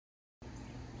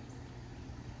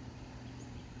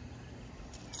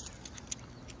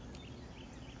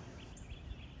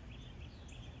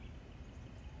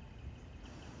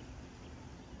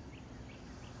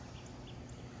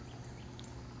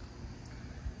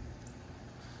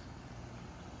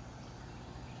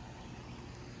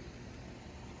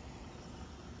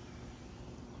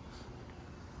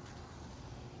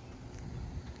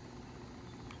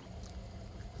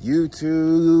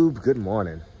YouTube, good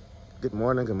morning. Good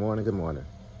morning, good morning, good morning.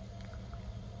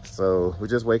 So we're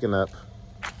just waking up.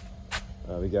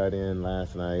 We got in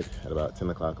last night at about 10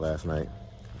 o'clock last night.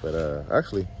 But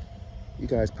actually, you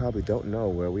guys probably don't know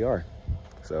where we are.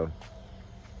 So,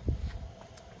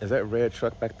 is that red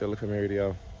truck back there looking familiar to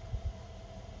y'all?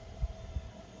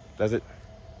 Does it?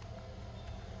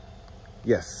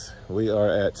 Yes, we are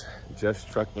at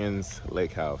Just Truckin's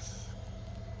Lake House.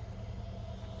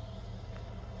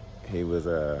 He was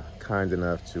kind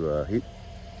enough to, he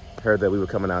heard that we were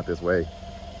coming out this way.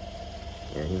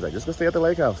 And he's like, just go stay at the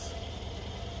lake house.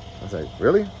 I was like,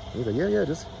 really? He's like, yeah,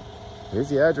 just, here's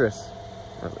the address.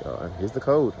 I was like, oh, here's the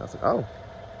code. I was like, oh,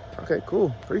 okay,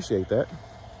 cool, appreciate that.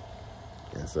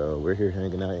 And so we're here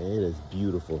hanging out, and it is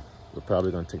beautiful. We're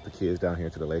probably gonna take the kids down here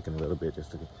to the lake in a little bit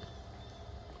just to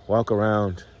walk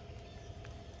around.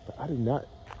 But I do not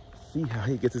see how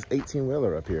he gets his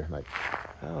 18-wheeler up here. Like,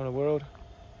 how in the world?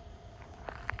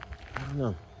 I don't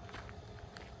know.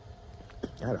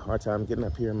 I had a hard time getting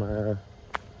up here in my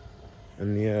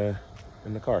in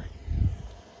the car.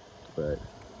 But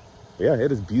yeah,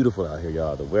 it is beautiful out here,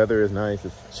 y'all. The weather is nice.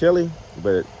 It's chilly,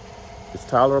 but it's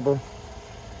tolerable.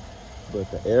 But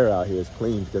the air out here is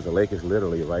clean because the lake is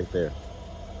literally right there.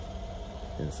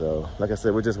 And so, like I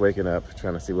said, we're just waking up,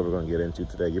 trying to see what we're going to get into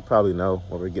today. You probably know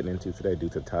what we're getting into today due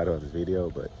to the title of this video,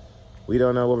 but we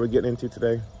don't know what we're getting into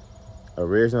today.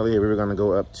 Originally, we were going to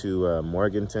go up to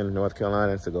Morganton, North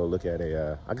Carolina to go look at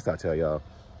a, I guess I'll tell y'all.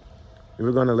 We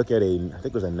were going to look at a, I think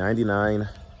it was a 99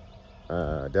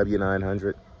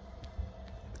 W900,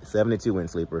 72 inch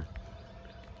sleeper.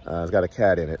 It's got a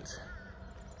cat in it.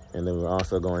 And then we're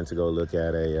also going to go look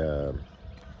at a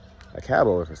cab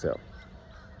over for sale.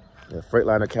 A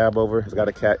Freightliner cab over. It's got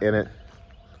a cat in it.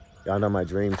 Y'all know my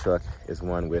dream truck is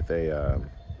one with a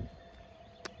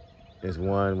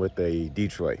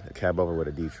Detroit, a cab over with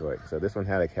a Detroit. So this one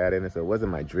had a cat in it, so it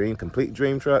wasn't my complete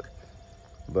dream truck,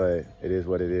 but it is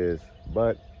what it is.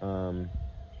 But our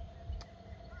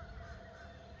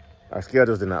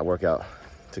schedules did not work out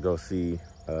to go see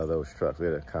those trucks. We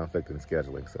had a conflict in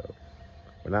scheduling, so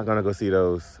we're not gonna go see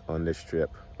those on this trip,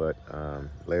 but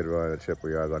later on in the trip,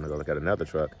 we are gonna go look at another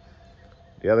truck.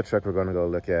 The other truck we're gonna go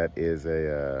look at is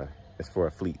it's for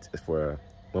a fleet. It's for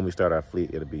when we start our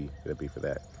fleet, it'll be for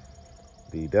that.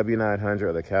 The W900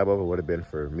 or the cab over would have been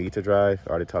for me to drive.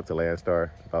 I already talked to Landstar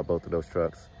about both of those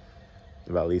trucks,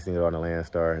 about leasing it on the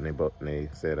Landstar, and they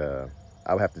said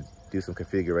I would have to do some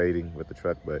configurating with the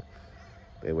truck, but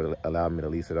they would allow me to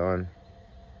lease it on.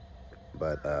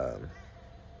 But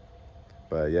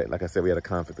yeah, like I said, we had a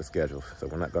conflict of schedule, so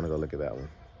we're not gonna go look at that one.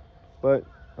 But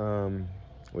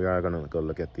we are gonna go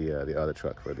look at the other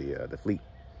truck for the fleet.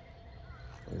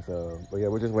 And so, but yeah,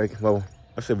 we're just waking. Well,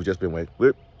 I said we've just been awake.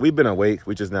 We've been awake.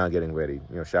 We're just now getting ready,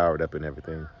 you know, showered up and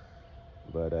everything.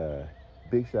 But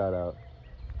big shout out.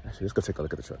 Actually, let's go take a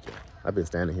look at the truck. Yeah. I've been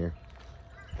standing here.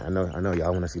 I know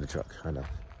y'all want to see the truck. I know.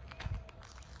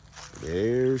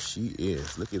 There she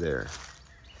is. Looky there.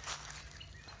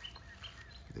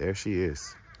 There she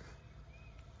is.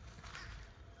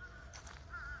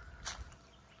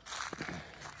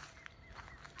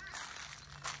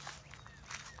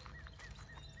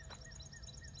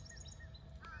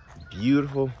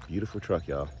 Beautiful, beautiful truck,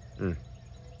 y'all.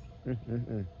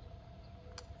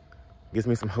 Gives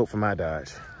me some hope for my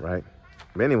Dodge, right?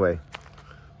 But anyway,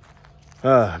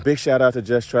 big shout out to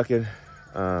Just Trucking.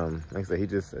 Like I said, he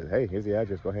just said, hey, here's the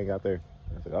address, go hang out there.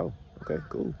 I said, oh, okay,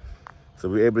 cool. So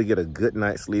we were able to get a good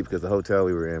night's sleep because the hotel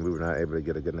we were in, we were not able to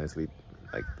get a good night's sleep.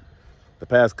 Like the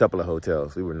past couple of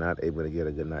hotels, we were not able to get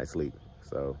a good night's sleep.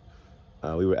 So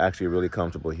we were actually really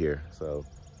comfortable here. So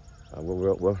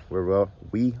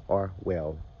we are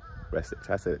well rested.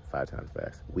 I said it 5 times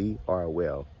fast. We are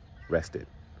well rested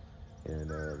and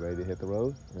ready to hit the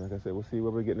road. And like I said, we'll see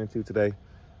what we're getting into today.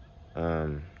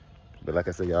 But like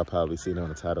I said, y'all probably seen it on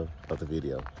the title of the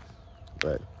video.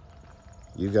 But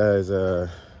you guys,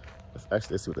 let's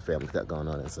see what the family's got going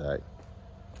on inside.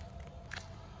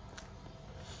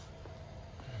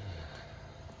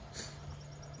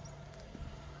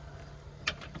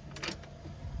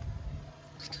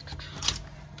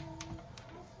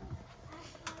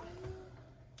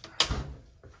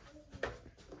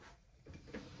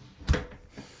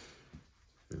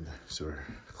 So we're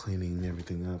cleaning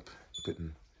everything up,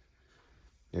 putting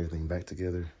everything back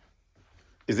together.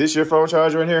 Is this your phone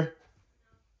charger in here?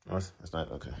 Oh, it's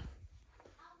not, okay.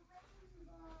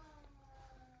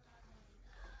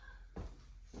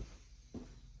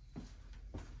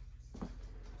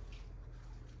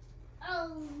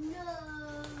 Oh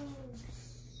no!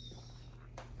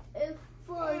 It's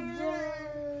for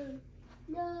the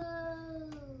no.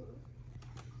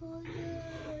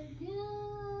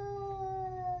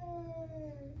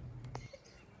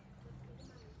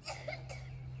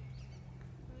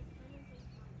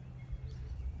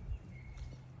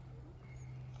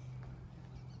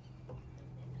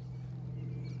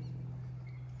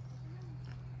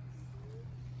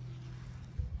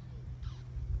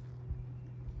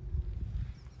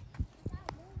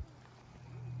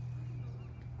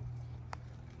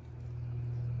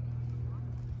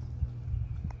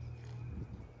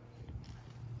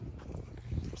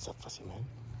 What's up, fussy man?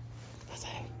 Fussy.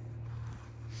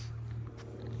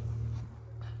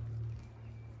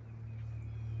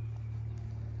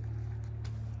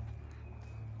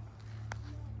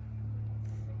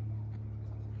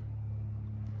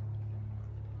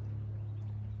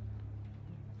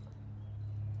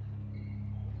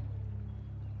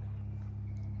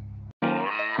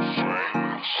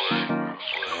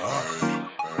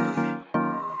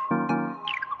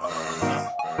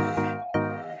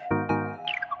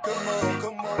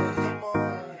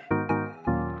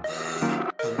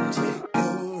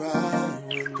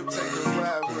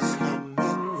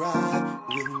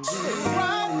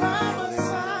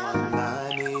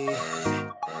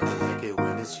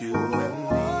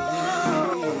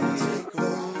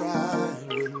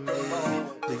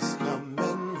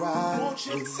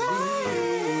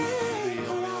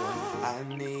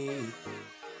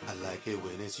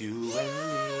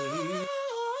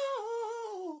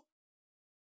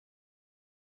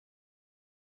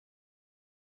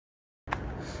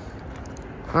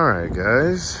 All right,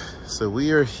 guys, so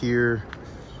we are here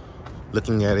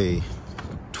looking at a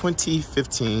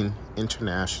 2015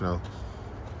 International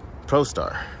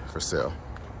ProStar for sale.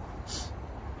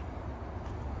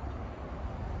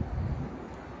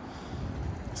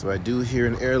 So I do hear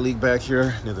an air leak back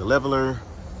here near the leveler.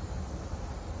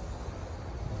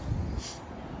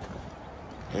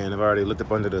 And I've already looked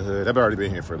up under the hood. I've already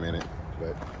been here for a minute,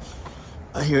 but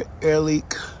I hear air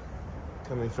leak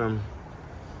coming from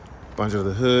under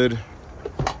the hood.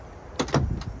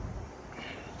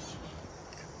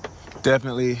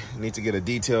 Definitely need to get a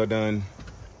detail done.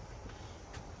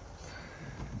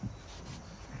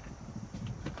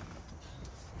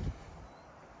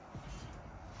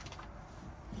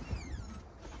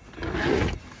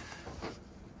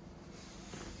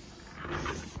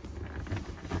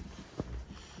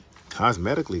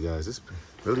 Cosmetically, guys, it's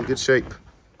really good shape.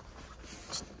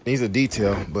 Needs a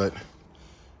detail, but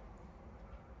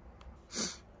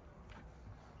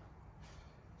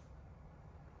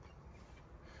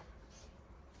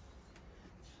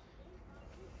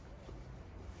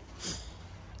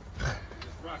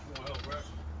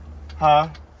huh?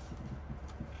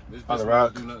 On the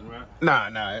rock? Do nothing, right?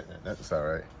 Nah, that's all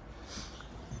right.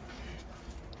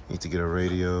 Need to get a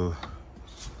radio.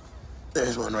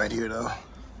 There's one right here, though.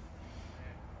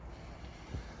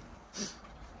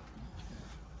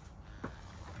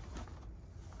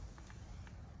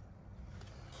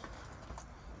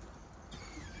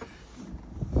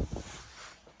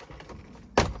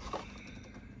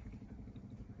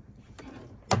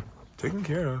 Taken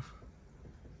care of.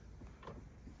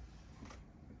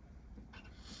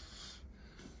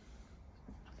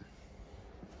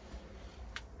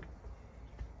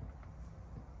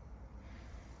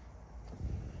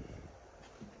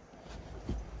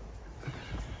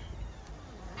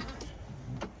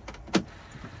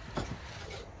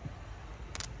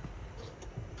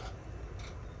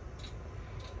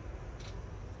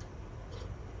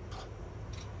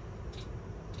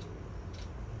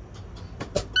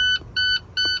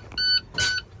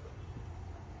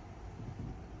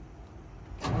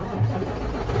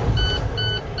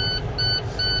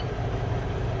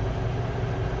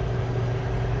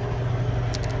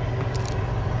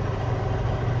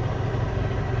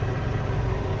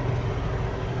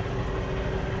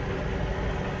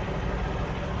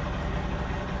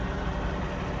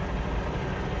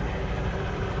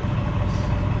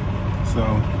 So,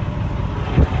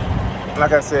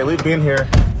 like I said, we've been here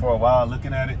for a while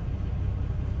looking at it.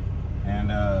 And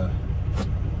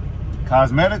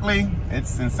cosmetically,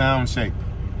 it's in sound shape.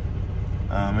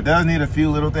 It does need a few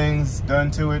little things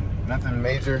done to it, nothing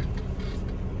major.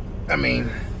 I mean,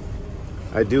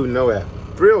 I do know a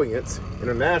brilliant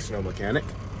international mechanic.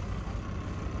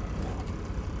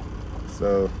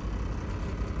 So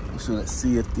let's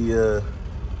see if the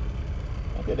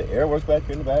okay, the air works back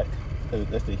here in the back.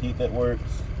 That's the heat that works.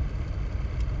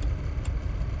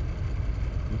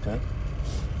 Okay.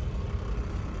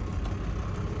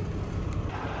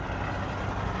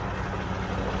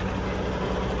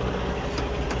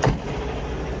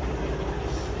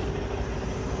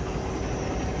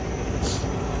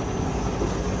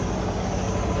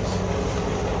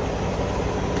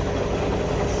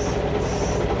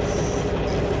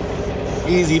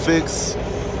 Easy fix.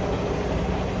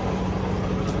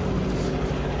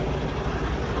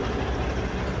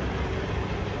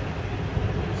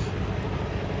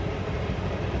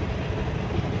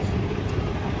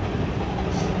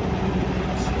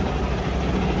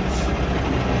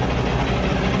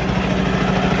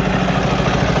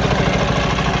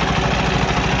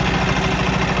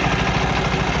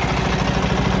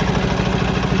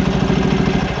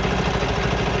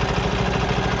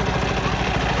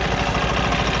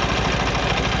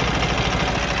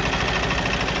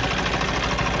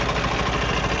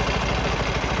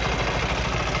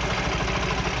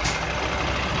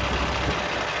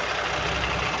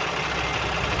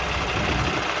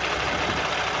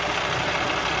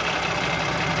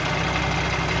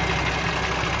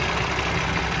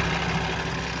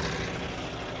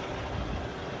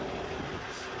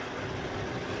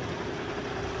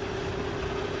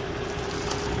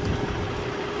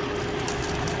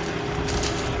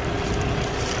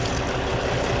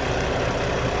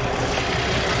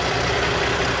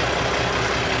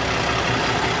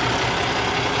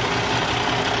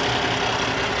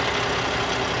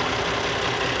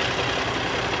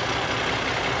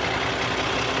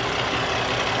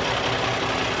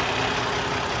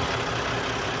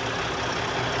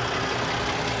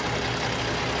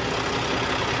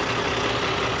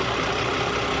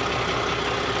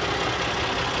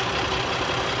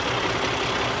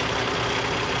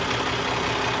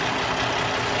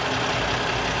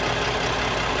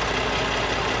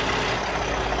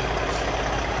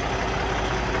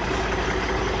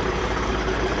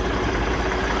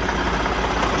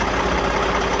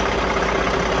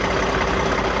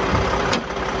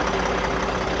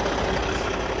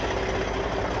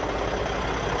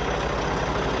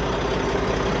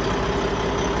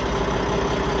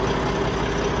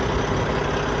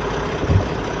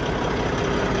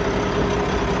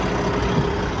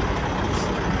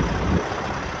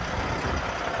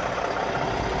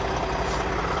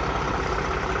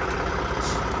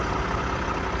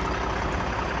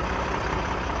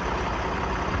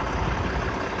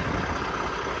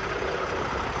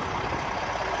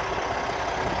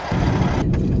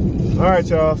 All right,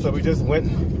 y'all. So we just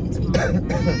went and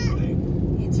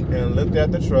looked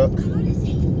at the truck.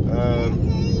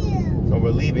 Or we're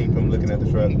leaving from looking at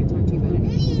the truck.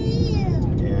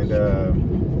 And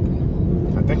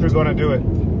I think we're going to do it.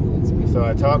 So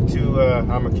I talked to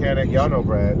our mechanic. Y'all know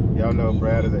Brad. Y'all know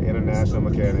Brad is an international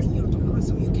mechanic.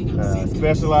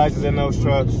 Specializes in those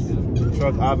trucks. The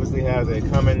truck obviously has a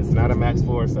Cummins, not a Max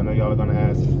Force. I know y'all are going to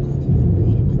ask.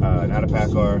 Not a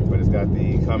PACCAR, but it's got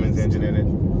the Cummins engine in it.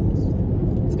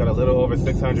 It's got a little over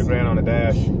 600 grand on the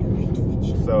dash.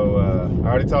 So I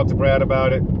already talked to Brad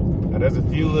about it. There's a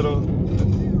few little,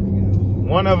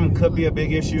 one of them could be a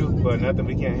big issue, but nothing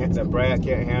that Brad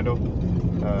can't handle.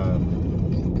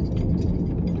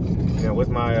 You know, with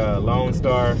my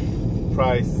LoneStar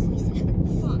price,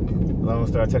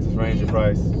 LoneStarTexasRanger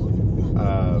price,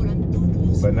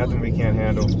 but nothing we can't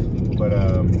handle. But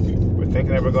we're thinking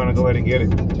that we're going to go ahead and get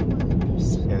it.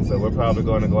 And so we're probably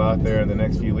going to go out there in the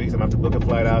next few weeks. I'm going to have to book a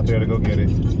flight out there to go get it.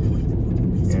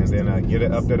 And then get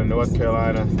it up there to North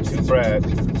Carolina to Brad.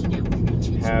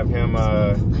 Have him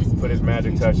put his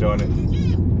magic touch on it.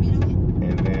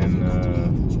 And then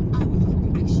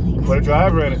put a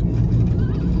driver in it.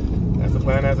 That's the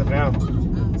plan as of now.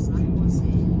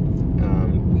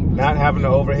 Not having the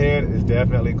overhead is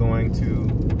definitely going to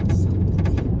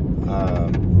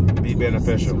be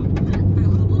beneficial.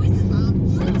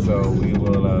 And so we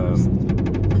will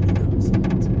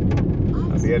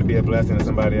be able to be a blessing to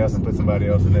somebody else and put somebody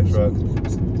else in that truck.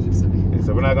 And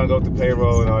so we're not going to go through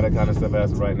payroll and all that kind of stuff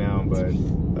as of right now, but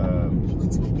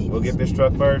we'll get this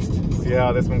truck first, see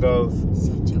how this one goes.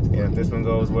 And if this one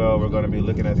goes well, we're going to be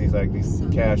looking at these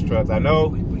cash trucks. I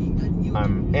know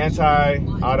I'm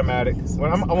anti-automatic.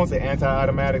 Well, I won't say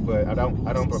anti-automatic, but I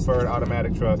don't prefer an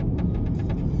automatic truck.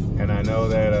 And I know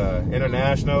that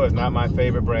International is not my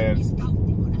favorite brand.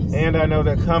 And I know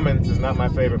that Cummins is not my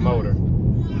favorite motor.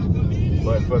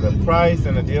 But for the price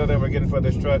and the deal that we're getting for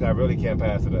this truck, I really can't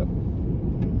pass it up.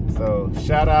 So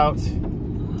shout out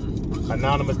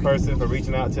anonymous person for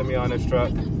reaching out to me on this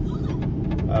truck.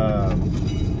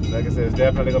 Like I said, it's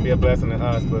definitely going to be a blessing to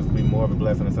us, but it's going to be more of a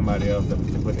blessing to somebody else to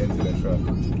put into that truck.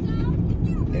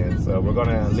 And so we're going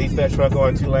to lease that truck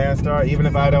on to Landstar. Even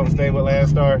if I don't stay with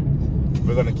Landstar,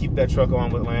 we're going to keep that truck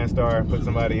on with Landstar, put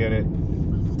somebody in it,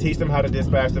 teach them how to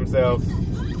dispatch themselves,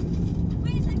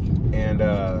 and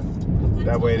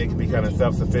that way they can be kind of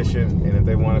self-sufficient, and if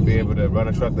they want to be able to run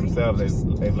a truck themselves,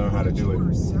 they've learned how to do it.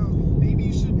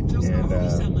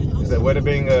 And with it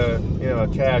being a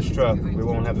cash truck, we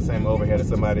won't have the same overhead as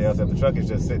somebody else. If the truck is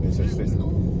just sitting, it's just sitting.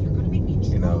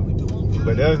 You know,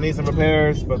 but it does need some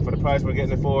repairs. But for the price we're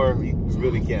getting it for, we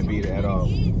really can't beat it at all.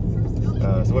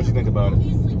 So what you think about it? I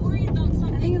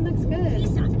think it looks good.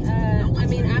 I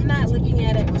mean, I'm not looking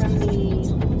at it from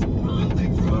the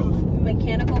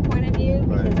mechanical point of view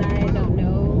because I don't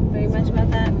know very much about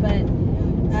that, but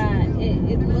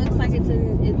it looks like it's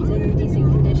in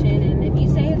decent condition. And if you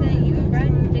say that you and Brad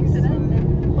can fix it up,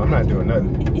 then I'm not doing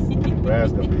nothing.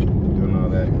 Brad's gonna be doing all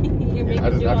that.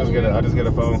 I just get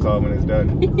a phone call when it's done.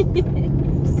 And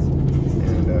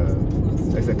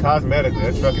like I said, cosmetically,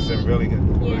 that truck is in really good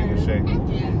shape.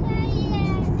 Yeah.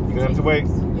 You're gonna have to wait.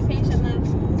 Be patient, love.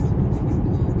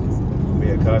 But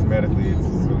yeah, cosmetically, it's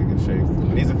in really good shape.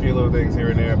 It needs a few little things here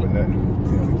and there, but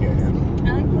nothing we can't handle. I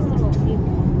like the little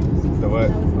people. The what?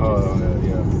 Oh,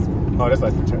 yeah. Oh, that's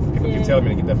like for people keep telling me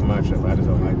to get that for my truck. I just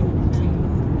don't like them.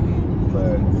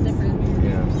 But it's different.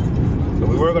 Yeah. So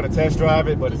we were gonna test drive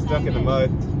it, but it's stuck in the mud.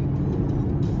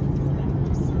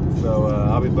 So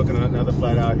I'll be booking another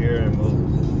flight out here, and we'll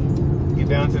get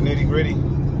down to the nitty-gritty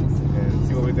and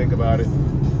see what we think about it.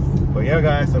 But yeah,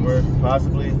 guys, so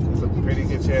it's a pretty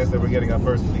good chance that we're getting our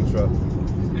first fleet truck.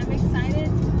 I'm excited.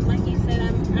 Like you said,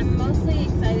 I'm mostly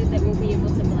excited that we'll be able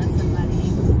to bless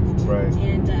somebody. Right.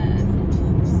 And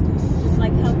just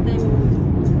like help them.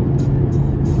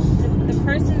 The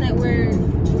person that we're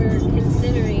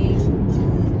considering.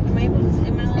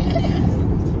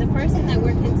 The person that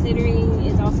we're considering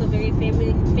is also very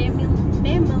family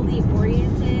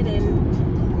oriented, and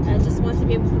just wants to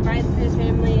be able to provide for his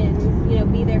family and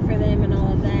be there for them and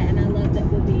all of that. And I love that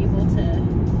we'll be able to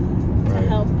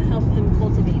help him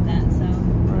cultivate that. So.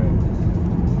 Right.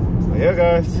 Well, yeah,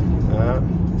 guys.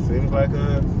 Seems like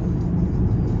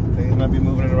things might be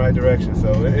moving in the right direction.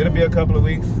 So it'll be a couple of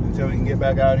weeks until we can get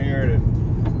back out here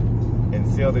and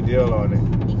seal the deal on it.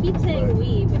 He keeps saying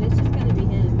we, but it's just gonna be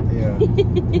him. Yeah.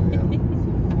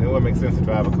 It wouldn't make sense to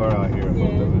drive a car out here in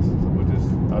both of us.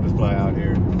 So I'll just fly out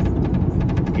here,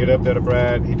 get up there to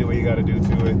Brad. He do what you got to do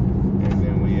to it, and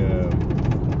then we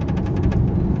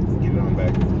get it on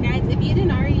back. Guys, if you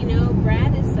didn't already know,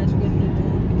 Brad is such good people.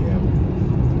 Yeah.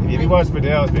 If you watched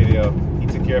Fidel's video. He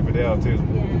took care of Fidel too.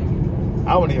 Yeah.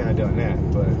 I wouldn't even have done that,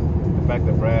 but the fact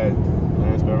that Brad,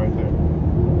 Landstar right there,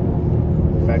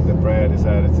 the fact that Brad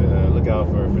decided to look out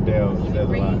for Fidel says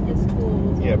a lot. His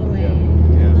tools Yeah, all the way. yeah.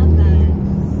 I love that.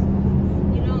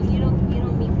 You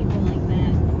don't meet people like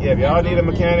that. Yeah, if y'all need a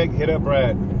mechanic, hit up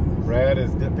Brad. Brad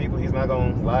is good people. He's not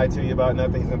gonna lie to you about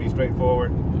nothing. He's gonna be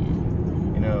straightforward.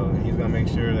 You know, he's gonna make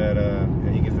sure that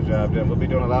he gets the job done. We'll be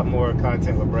doing a lot more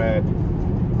content with Brad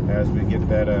as we get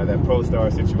that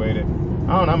ProStar situated.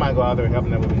 I don't know, I might go out there and help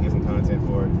him that way we can get some content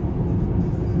for it.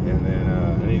 And then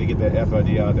I need to get that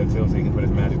FLD out there too so he can put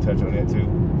his magic touch on it too.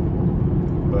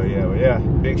 But yeah,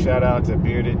 big shout out to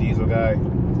Bearded Diesel Guy.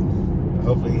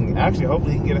 Hopefully he can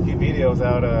get a few videos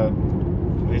out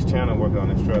with his channel working on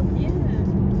this truck. Yeah.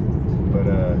 But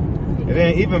and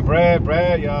then even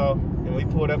Brad, y'all, and we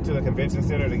pulled up to the convention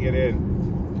center to get in.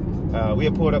 We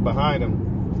had pulled up behind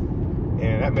him,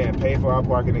 and that man paid for our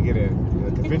parking to get in.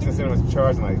 The convention center was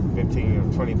charging like 15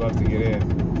 or 20 bucks to get in.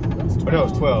 Or no,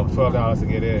 it was $12 to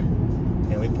get in.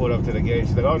 And we pulled up to the gate.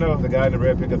 She's like, oh no, the guy in the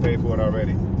red pickup paid for it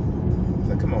already. I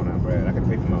said, come on now, Brad, I can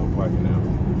pay for my own parking now.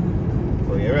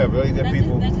 But yeah, we have really good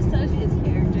people. That just tells you his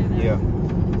character, though. Yeah.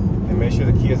 And make sure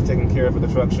the kids are taken care of for the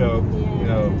truck show. Yeah. You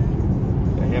know,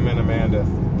 him and Amanda,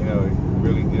 you know,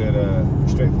 really good,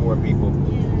 straightforward people.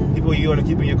 Yeah. People you want to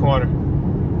keep in your corner.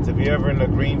 So if you're ever in the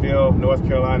Greenville, North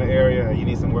Carolina area and you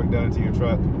need some work done to your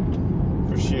truck,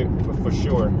 for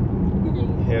sure,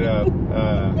 hit up,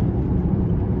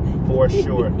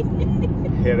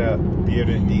 hit up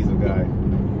Bearded Diesel Guy.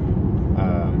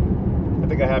 I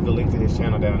think I have the link to his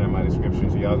channel down there in my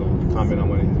description, so y'all go comment on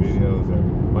one of his videos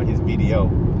or on his video.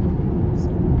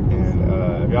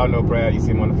 And if y'all know Brad, you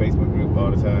see him on the Facebook group all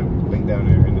the time. Link down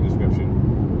there in the description.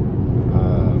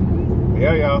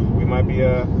 Yeah, y'all, we might be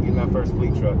getting our first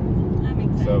fleet truck. I'm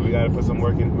excited. So we got to put some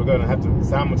work in. We're going to have to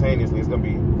simultaneously, it's going to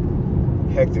be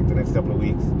hectic the next couple of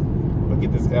weeks, but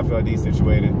get this FLD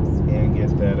situated and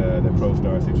get that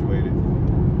ProStar situated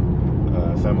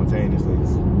simultaneously.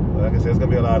 But like I said, it's going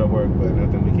to be a lot of work, but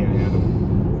nothing we can't handle.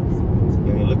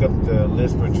 And you look up the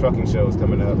list for trucking shows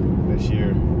coming up this year,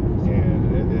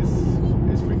 and it's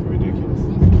freaking ridiculous.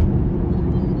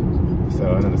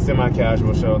 So, and then the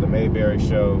semi-casual show, the Mayberry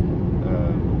show,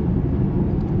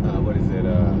 what is it?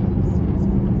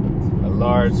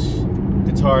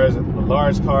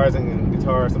 Large cars and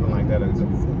guitars, something like that.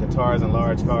 Guitars and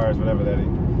large cars, whatever that is.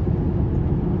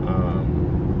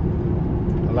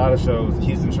 A lot of shows.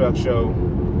 Houston Truck Show,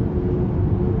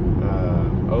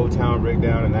 Old Town Rig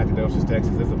Down in Nacogdoches,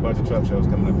 Texas. There's a bunch of truck shows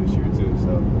coming up this year too.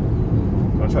 So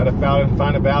I'm gonna try to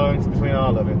find a balance between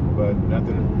all of it, but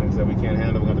nothing, like I said, we can't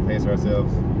handle. We're gonna have to pace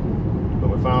ourselves. But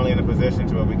we're finally in a position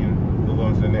to where we can move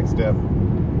on to the next step.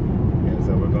 And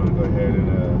so we're gonna go ahead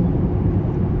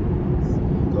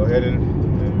and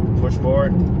push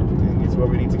forward and get to where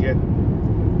we need to get.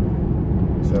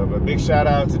 So, but big shout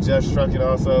out to Just Trucking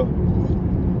also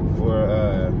for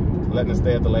letting us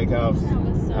stay at the lake house. That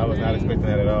was so I was not expecting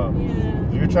that at all. Yeah.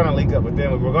 We were trying to link up with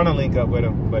them. We were going to link up with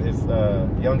him, but his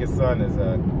youngest son is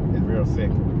real sick,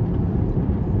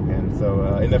 and so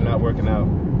ended up not working out.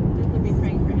 Definitely be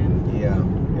praying for him. Yeah,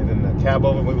 and then the cab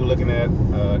over we were looking at,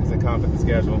 like I said, conflict of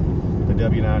schedule, the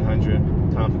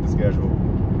W900 conflict of schedule,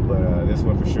 but this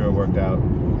one for sure worked out.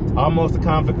 Almost a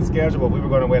conflict of schedule, but we were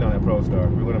going to wait on that ProStar.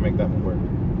 We were going to make that one work.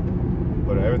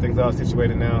 But everything's all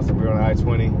situated now, so we're on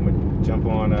I-20. I'm going to jump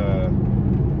on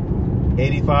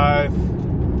 85.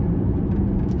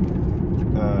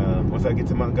 Once I get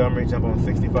to Montgomery, jump on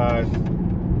 65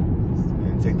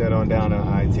 and take that on down to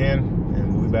I-10,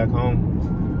 and we'll be back home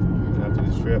after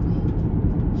this trip.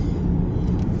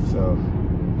 So,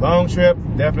 long trip.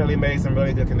 Definitely made some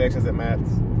really good connections at Matt's.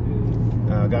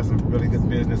 Got some really good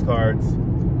business cards.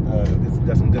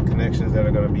 Got some good connections that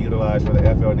are going to be utilized for the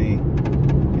FLD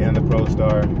and the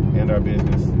ProStar and our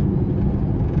business.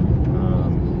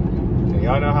 And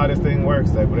y'all know how this thing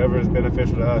works. Like whatever is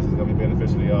beneficial to us is going to be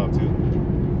beneficial to y'all too.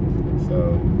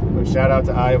 So, but shout out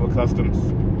to Iowa Customs.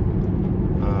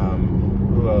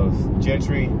 Who else?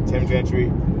 Gentry, Tim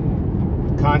Gentry.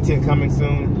 Content coming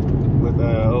soon with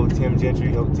old Tim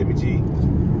Gentry, old Timmy G.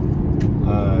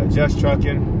 Just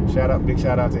Trucking. Big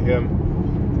shout out to him.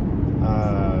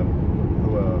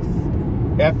 Who else?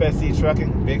 FSC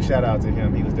Trucking. Big shout out to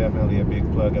him. He was definitely a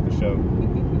big plug at the show.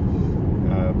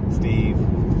 Steve.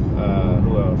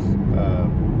 Who else?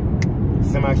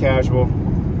 Semi-Casual.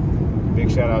 Big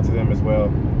shout out to them as well.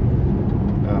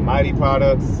 MyTee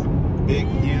Products. Big,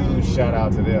 huge shout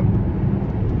out to them.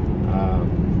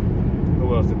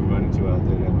 Who else did we run into out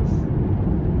there that was,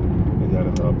 they got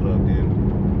us all plugged in?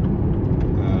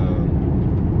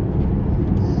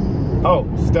 Oh,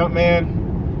 Stuntman,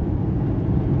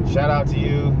 shout out to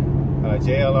you.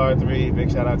 JLR3,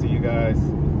 big shout out to you guys.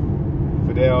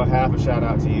 Fidel, half a shout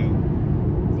out to you.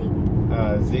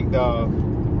 Zeke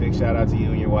Dog, big shout out to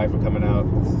you and your wife for coming out.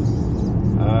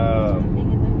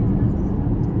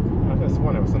 I just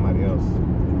sworn there was somebody else.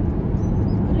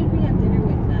 Who did we have dinner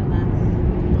with that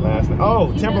last?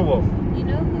 Oh, Timberwolf. You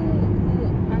know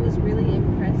who I was really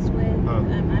impressed with?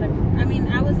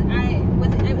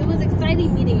 It was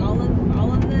exciting meeting all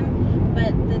of them,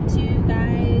 but the two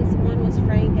guys, one was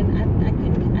Frank, and I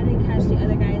didn't catch the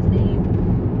other guy's name,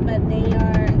 but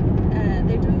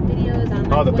they're doing videos on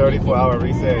like, the 34-hour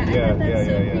reset. Yeah. I love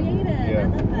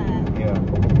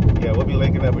that. Yeah, we'll be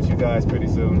linking up with you guys pretty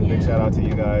soon. Big shout out to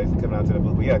you guys coming out to the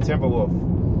booth. But yeah, Timberwolf.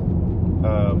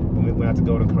 We went out to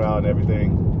Golden Corral and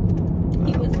everything.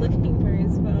 He was looking for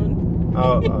his phone.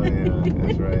 Oh yeah,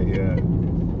 that's right. Yeah.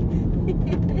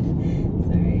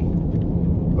 Sorry.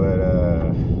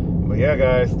 But yeah,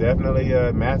 guys, definitely,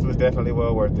 math was definitely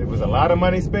well worth it. It was a lot of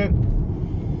money spent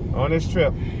on this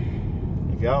trip.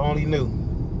 If y'all only knew.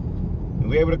 We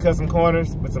were able to cut some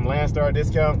corners with some Landstar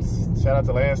discounts. Shout out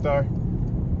to Landstar.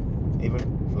 Even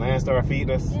Landstar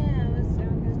feeding us. Yeah, I was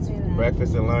going to say that.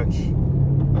 Breakfast and lunch.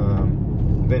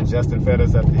 Then Justin fed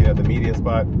us at the media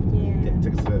spot. Yeah.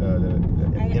 Took us to the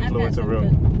influencer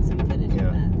room. Some footage of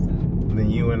that, so. And then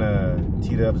you and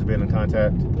T-Dubs have been in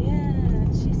contact. Yeah,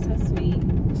 she's so sweet.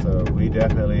 So we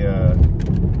definitely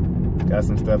got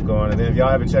some stuff going. And then if y'all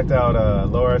haven't checked out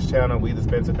Laura's channel, We the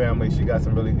Spencer Family, she got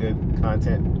some really good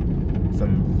content,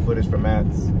 some footage from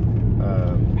Matt's.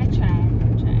 I try.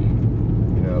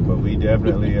 You know, but we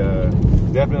definitely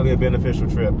definitely a beneficial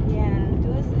trip. Yeah,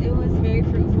 it was very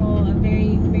fruitful, a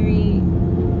very, very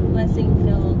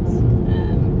blessing-filled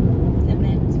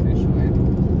event for sure.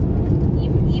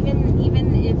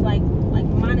 Even if like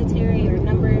monetary or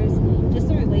numbers, just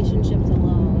the relationships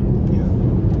alone.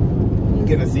 Yeah.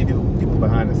 Getting to see people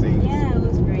behind the scenes. Yeah, it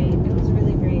was great. It was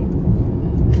really great.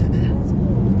 That was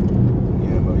cool.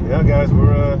 Yeah, but yeah, guys,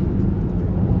 we're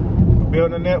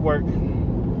building a network.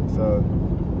 So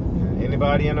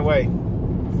anybody in the way.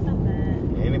 Stop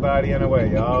that. Anybody in the way,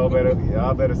 y'all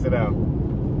better sit down.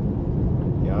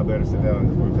 Y'all better sit down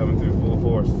because we're coming through full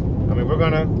force. I mean, we're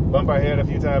gonna bump our head a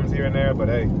few times here and there, but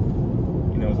hey,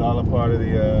 you know, it's all a part of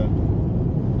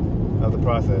the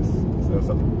process. So it's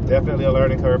definitely a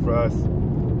learning curve for us.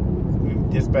 We've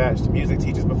dispatched music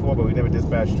teachers before, but we never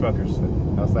dispatched truckers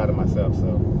outside of myself.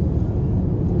 So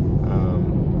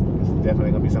it's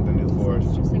definitely gonna be something new for us.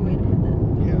 Interesting way to put that.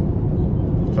 Yeah,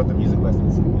 truck the music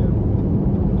lessons. Yeah.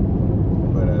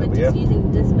 But just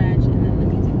using dispatch and then the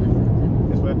music lessons.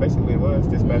 That's what basically it was.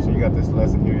 Dispatching, you got this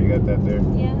lesson here, you got that there.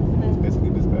 Yeah. It's basically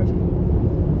dispatching.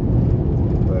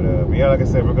 But yeah, like I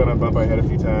said, we're gonna bump our head a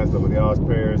few times, but with y'all's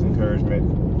prayers,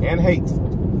 encouragement, and hate,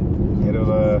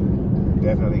 it'll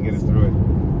definitely get us through it.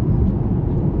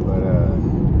 But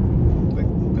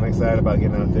I'm excited about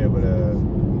getting out there with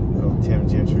Tim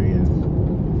Gentry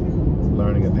and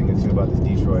learning a thing or two about this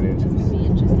Detroit engines. It's gonna be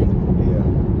interesting. Yeah.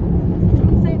 I'm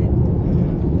excited.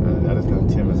 Yeah. I just know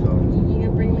Tim is home. You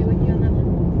gonna bring me with you on that one?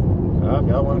 If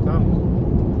y'all want to come.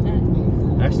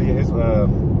 Actually, his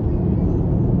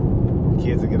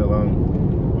kids will get along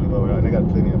really well with. They got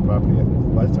plenty of property.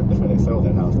 That's why they sold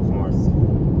that house, the farm.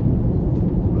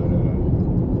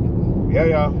 But yeah,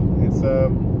 y'all, it's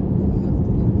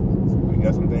we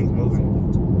got some things moving.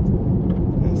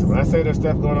 And so when I say there's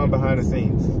stuff going on behind the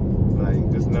scenes,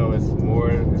 like just know it's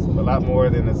a lot more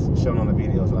than it's shown on the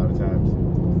videos a lot of times.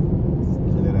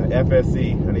 And then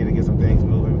FSC, I need to get some things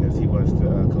moving because he wants to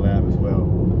collab as well.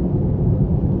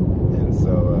 And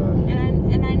so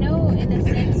and I know in a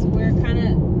sense we're kind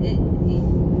of,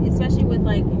 especially with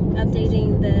like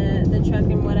updating the truck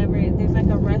and whatever, there's like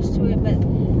a rush to it, but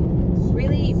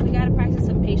really we got to practice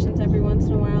some patience every once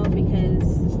in a while because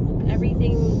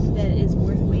everything that is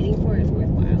worth waiting for is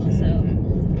worthwhile. So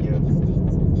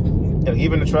yeah,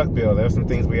 even the truck bill, there's some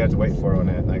things we had to wait for on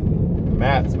that, like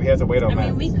mats. We had to wait on mats.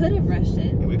 I mean, we could have rushed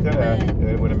it. Yeah, we could have.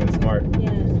 It would have been smart.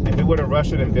 Yeah. If we would have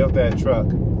rushed it and built that truck,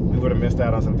 we would have missed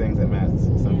out on some things at Matt's,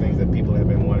 some things that people have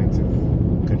been wanting to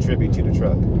contribute to the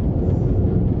truck,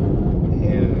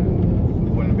 and we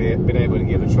wouldn't have been able to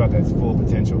give the truck its full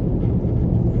potential.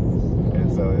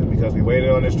 And so, because we waited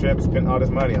on this trip, spent all this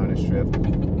money on this trip,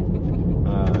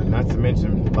 not to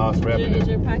mention lost revenue. Is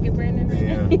your pocket burning right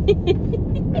now?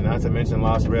 And not to mention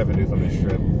lost revenue from this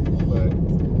trip, but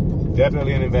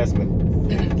definitely an investment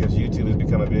because YouTube has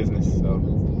become a business. So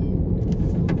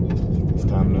it's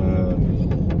time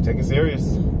to take it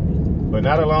serious. But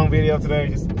not a long video today,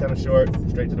 just kind of short,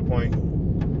 straight to the point.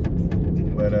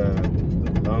 But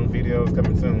long videos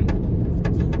coming soon.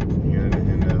 You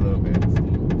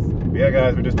Yeah,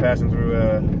 guys, we're just passing through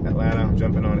Atlanta. I'm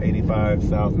jumping on 85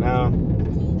 South now,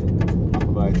 off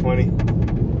of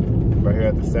I-20. Right here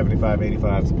at the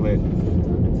 75-85 split.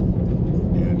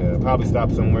 And probably stop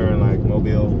somewhere in like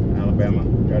Mobile, Alabama.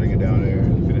 Try to get down there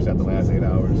and finish out the last 8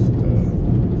 hours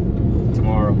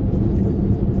tomorrow.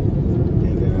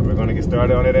 And then we're gonna get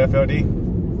started on that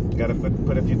FLD. Gotta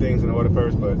put a few things in order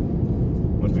first, but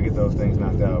once we get those things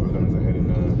knocked out, we're gonna go ahead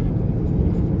and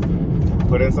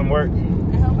put in some work.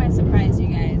 I hope I surprise you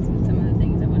guys with some of the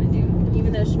things I want to do.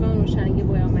 Even though Shimon was trying to give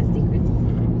away all my secrets.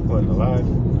 What, in the live?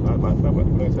 What I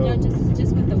told No, you?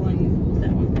 just with that one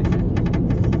person.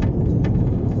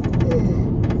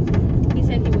 He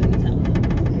said he wouldn't tell them.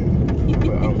 Yeah, but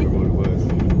I don't remember what it was.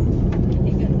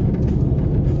 Okay, good.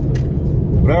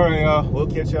 But all right, y'all. We'll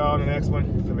catch y'all on the next one.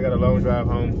 So we got a long drive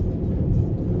home.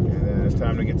 And then it's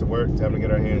time to get to work. Time to get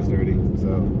our hands dirty.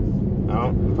 So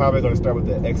we're probably going to start with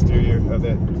the exterior of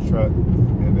that truck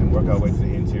and then work our way to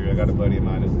the interior. I got a buddy of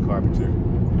mine that's a carpenter.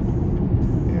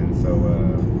 And so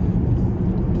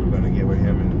we're going to get with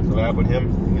him and collab with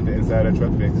him and get the inside of that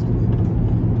truck fixed.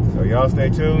 So y'all stay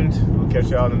tuned. We'll catch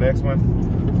y'all on the next one.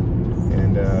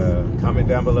 And comment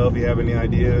down below if you have any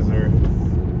ideas or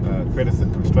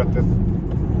constructive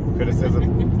criticism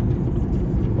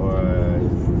or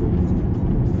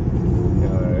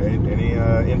any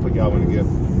input y'all want to give.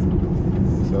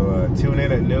 So tune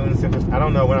in at noon Central. I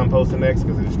don't know when I'm posting next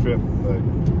because of this trip, but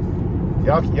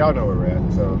y'all know where we're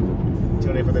at. So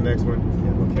tune in for the next one,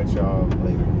 and we'll catch y'all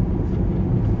later.